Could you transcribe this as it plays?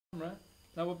camera,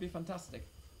 that would be fantastic.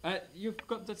 You've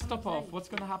got the stop off. What's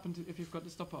going to happen if you've got the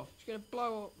stop off? It's going to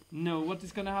blow up. No, what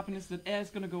is going to happen is that air is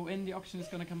going to go in, the oxygen is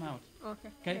going to come out. Okay.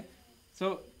 Okay?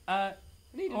 So,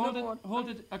 need hold another it, one. hold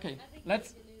it. Okay,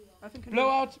 let's I think I blow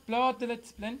out the lit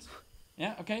splint.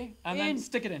 Yeah, okay? And then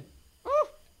stick it in. Oh!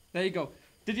 There you go.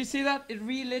 Did you see that? It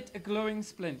relit a glowing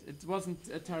splint. It wasn't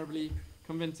a terribly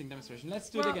convincing demonstration. Let's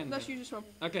do it again. Let's then. use this one.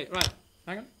 Okay, right.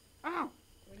 Hang on. Ow!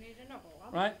 We need another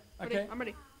one. Right, okay. Ready? I'm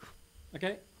ready.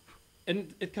 Okay.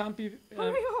 And it can't be...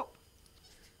 Hurry up!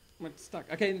 it's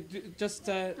stuck. Okay, just...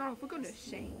 Oh, for goodness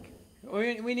sake.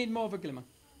 we need more of a glimmer.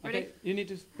 Okay, Ready? you need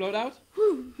to blow it out.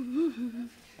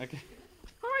 Okay.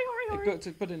 Hurry. Go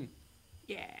to put in.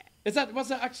 Yeah. Was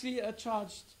that actually a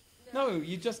charged... No,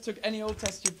 you just took any old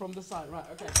test tube from the side. Right,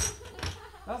 okay.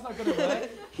 That's not going to work.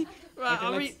 Right,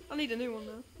 Okay, I need a new one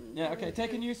now. Yeah, okay,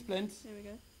 take a new splint. Here we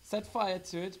go. Set fire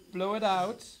to it. Blow it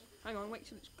out. Hang on, wait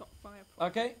till it's got fire.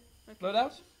 Okay, blow it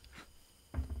out.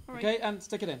 Alright. Okay, and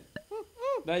stick it in.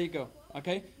 There you go.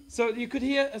 Okay, so you could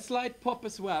hear a slight pop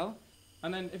as well.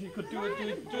 And then if you could do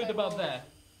it about there.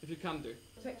 If you can do.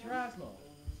 Protect your eyes more.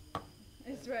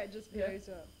 It's right, it just blows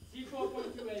up.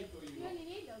 C4.2A for you.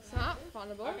 Is that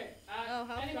flammable? Okay, Oh,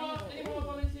 how any more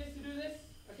volunteers to do this?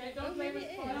 Okay, don't play with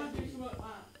fire.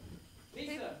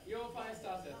 Lisa, you're a fire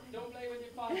starter. Don't play with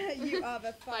your fire. You are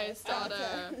the Fire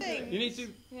starter. You need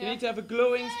to have a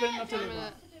glowing splint, not a Wait a little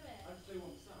one.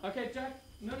 minute. Okay, Jack.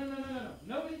 No.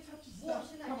 Nobody touches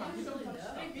stuff. Come on, you don't touch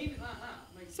stuff. Leave it.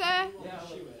 Sir? Yeah, I'll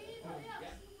shoot it.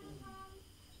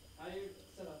 Yeah. Are you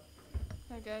set up?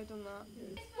 Okay, done that.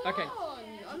 Okay.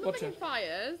 I'm not Watch making it.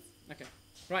 fires. Okay.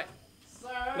 Right.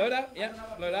 Load out. Yeah.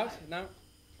 Load out. Now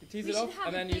you tease it off,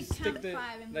 and then you stick the.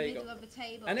 There you go.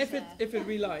 And if it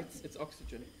relights, it's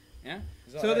oxygen. Yeah.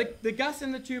 So the gas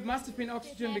in the tube must have been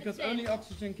oxygen because only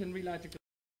oxygen can relight the.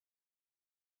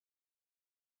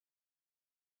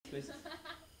 Please.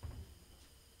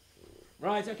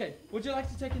 Right. Okay. Would you like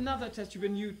to take another test tube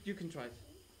and you can try it?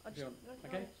 If you want.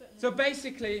 Okay. So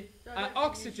basically,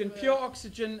 oxygen, pure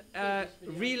oxygen,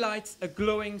 relights a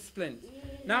glowing splint.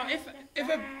 Now, if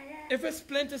a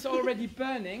splint is already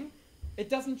burning, it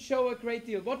doesn't show a great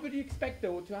deal. What would you expect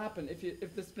though to happen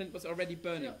if the splint was already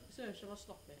burning? So, shall I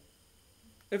stop it?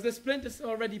 If the splint is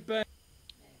already burning,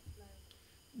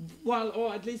 well,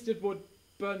 or at least it would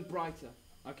burn brighter.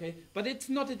 Okay, but it's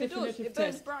not a definitive It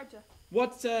burns test. brighter.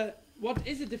 What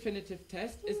is a definitive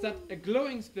test is that a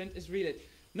glowing splint is relit.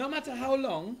 No matter how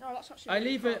long Oh, that's actually I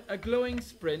leave a glowing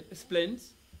splint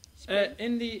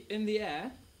in the air,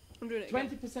 I'm doing it again.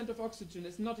 20% of oxygen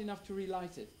is not enough to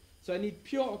relight it. So I need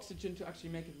pure oxygen to actually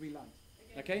make it relight.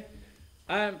 Okay?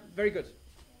 Very good.